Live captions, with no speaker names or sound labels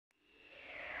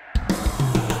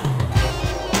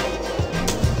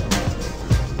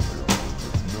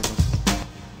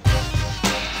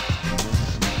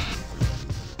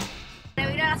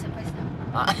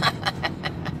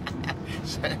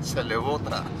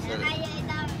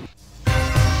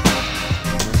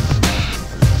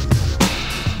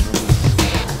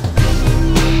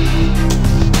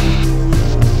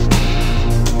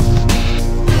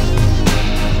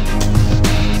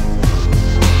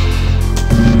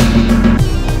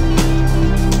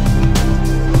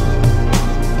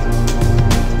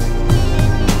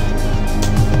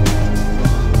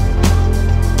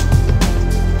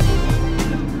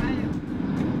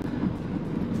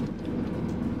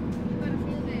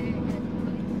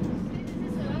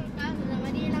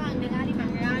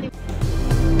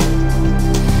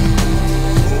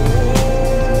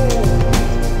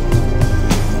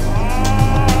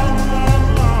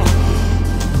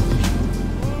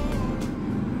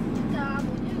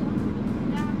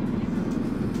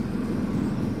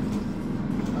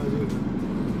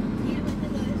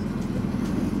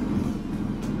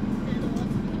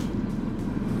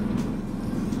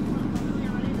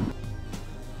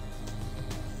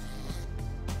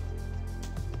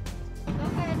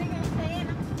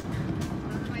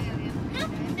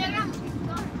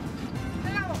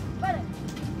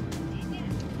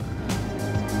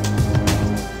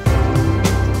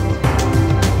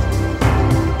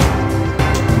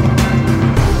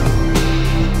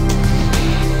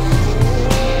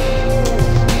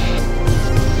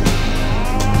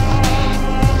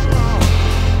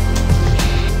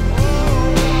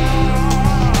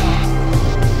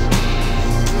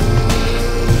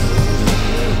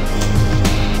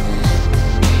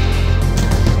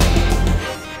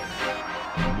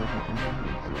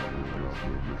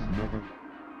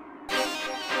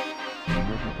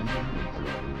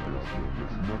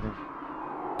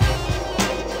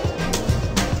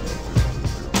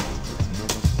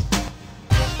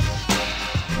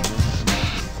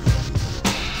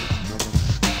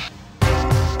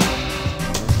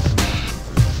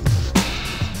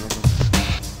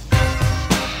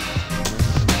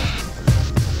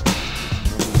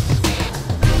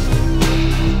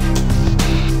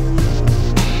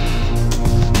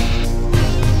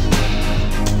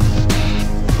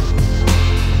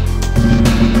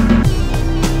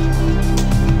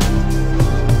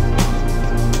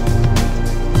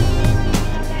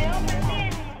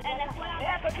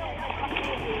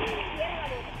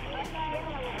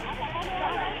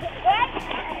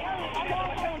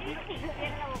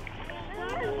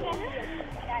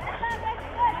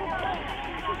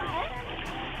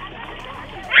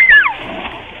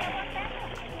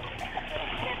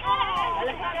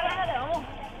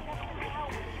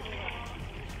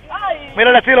Mira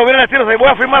el estilo, sí. Voy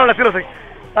a firmar el estilo, sí.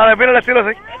 Dale, mira el estilo,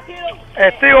 sí.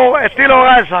 Estilo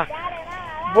Garza.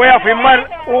 Voy a firmar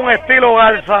un estilo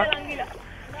Garza.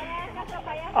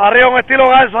 Arriba un estilo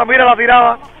Garza, mira la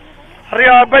tirada.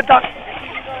 Arriba Alberta.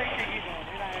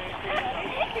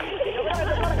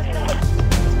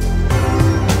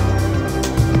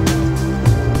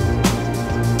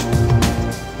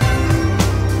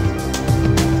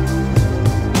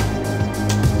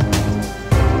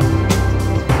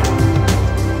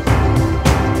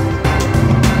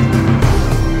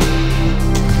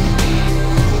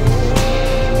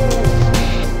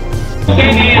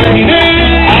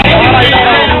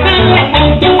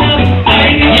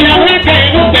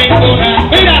 Ay,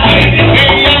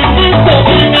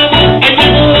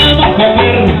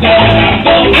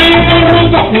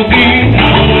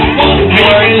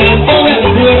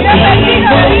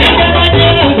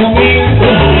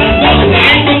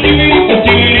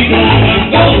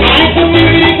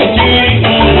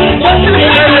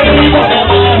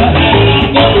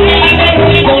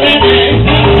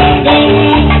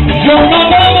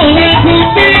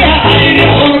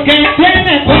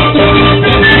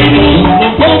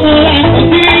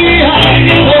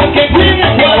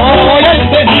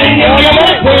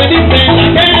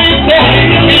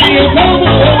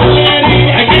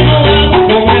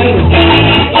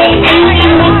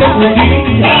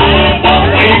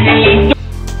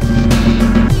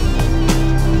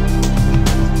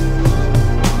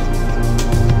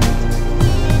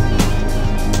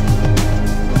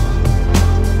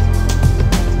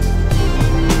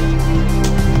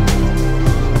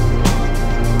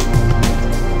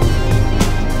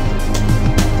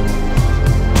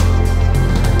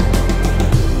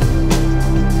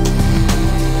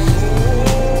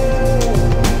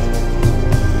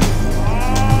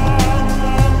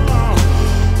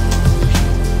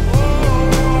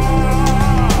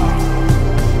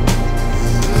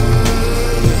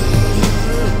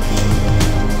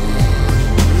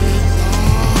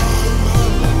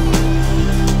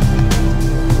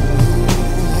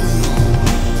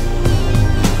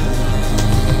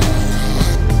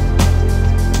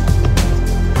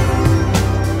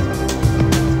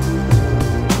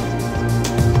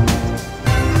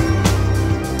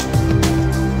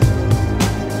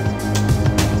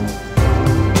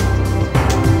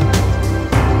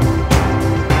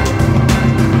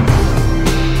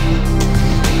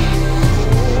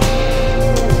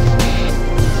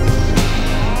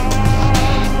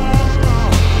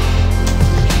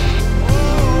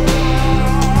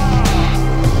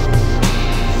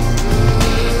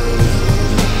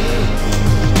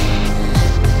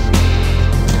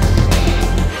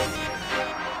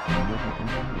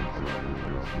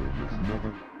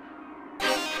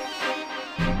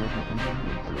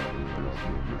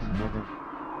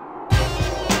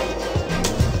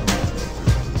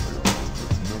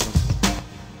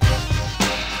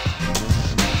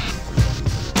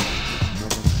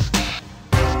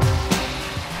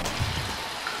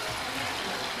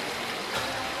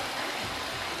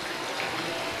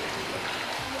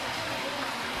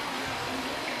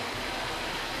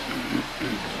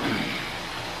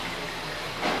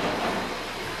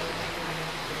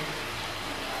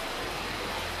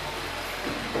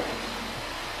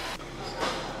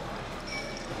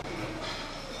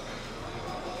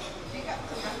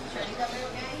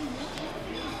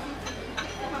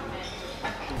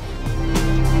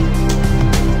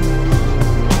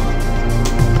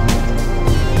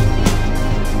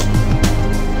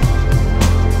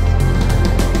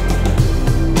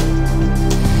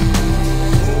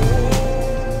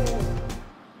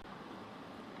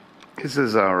 This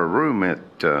is our room at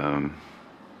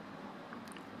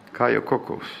Cayo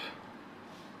Coco.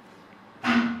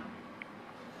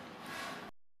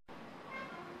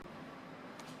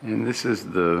 And this is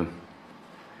the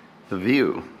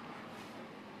view.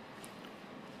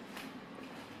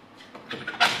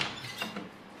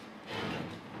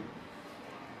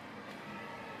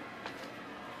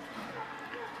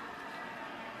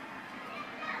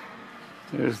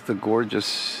 There's the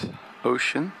gorgeous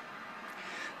ocean.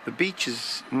 The beach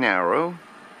is narrow,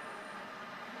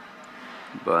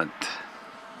 but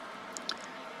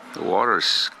the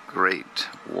water's great,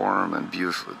 warm and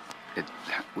beautiful.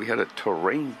 We had a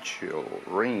torrential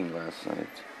rain last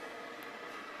night,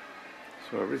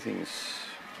 so everything's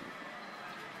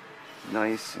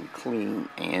nice and clean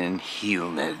and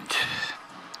humid.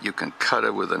 You can cut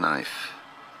it with a knife.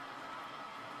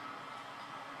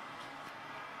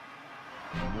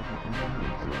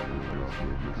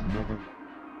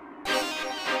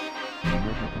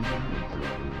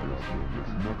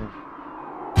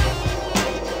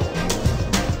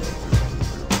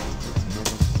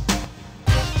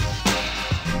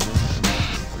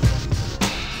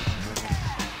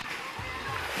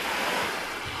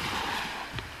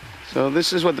 So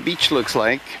this is what the beach looks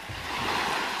like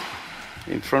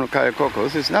in front of Cayo Coco.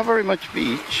 There's not very much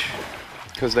beach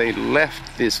because they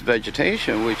left this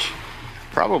vegetation which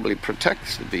probably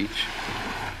protects the beach.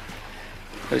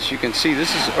 As you can see,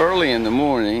 this is early in the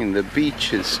morning. The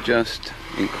beach is just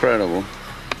incredible.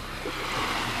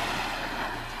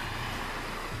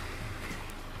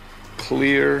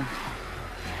 Clear.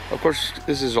 Of course,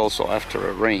 this is also after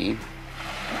a rain.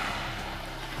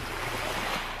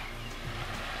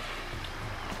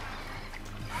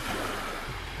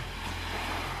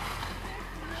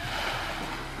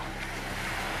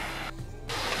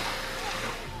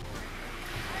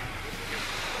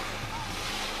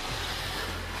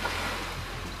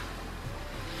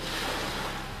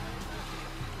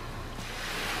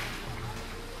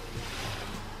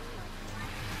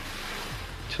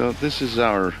 So this is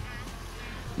our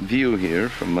view here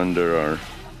from under our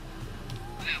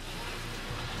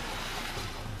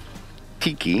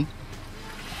tiki.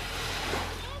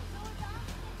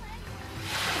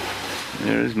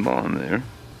 There's Mom there.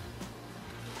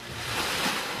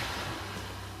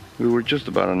 We were just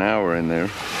about an hour in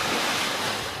there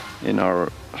in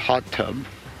our hot tub.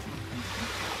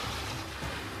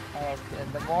 And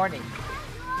in the morning.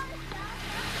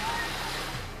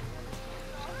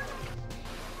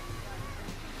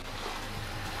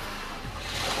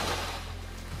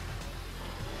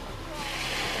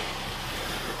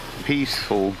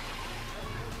 Peaceful,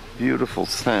 beautiful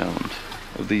sound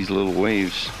of these little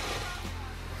waves.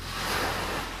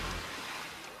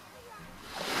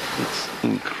 It's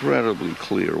incredibly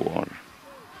clear water.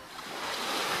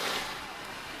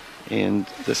 And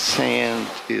the sand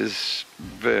is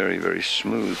very, very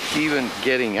smooth. Even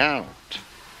getting out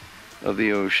of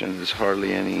the ocean, there's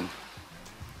hardly any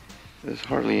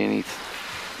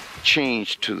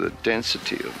change to the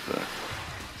density of the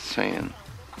sand.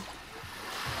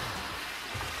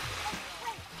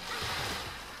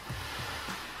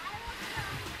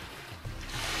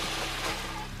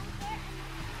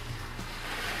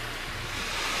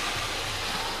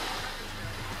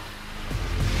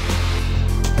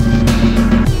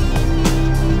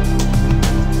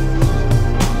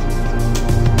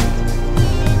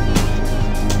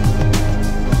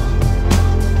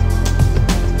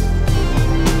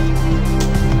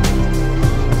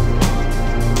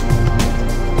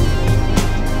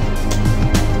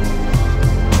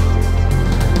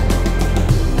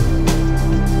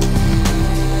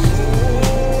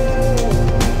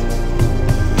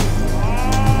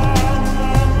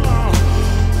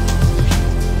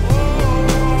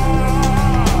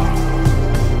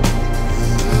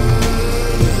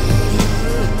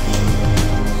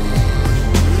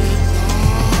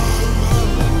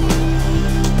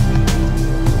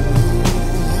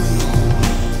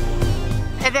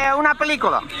 Una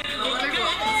película.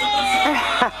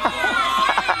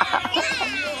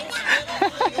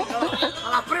 A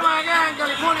las primas que quedan en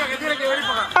California que tienen que venir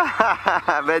para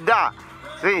acá. ¿Verdad?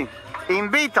 Sí,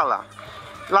 invítala.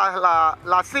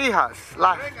 las hijas.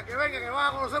 Que venga, que van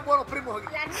a conocer buenos primos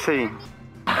aquí. Sí.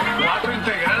 4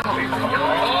 integrantes.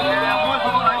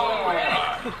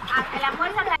 El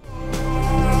almuerzo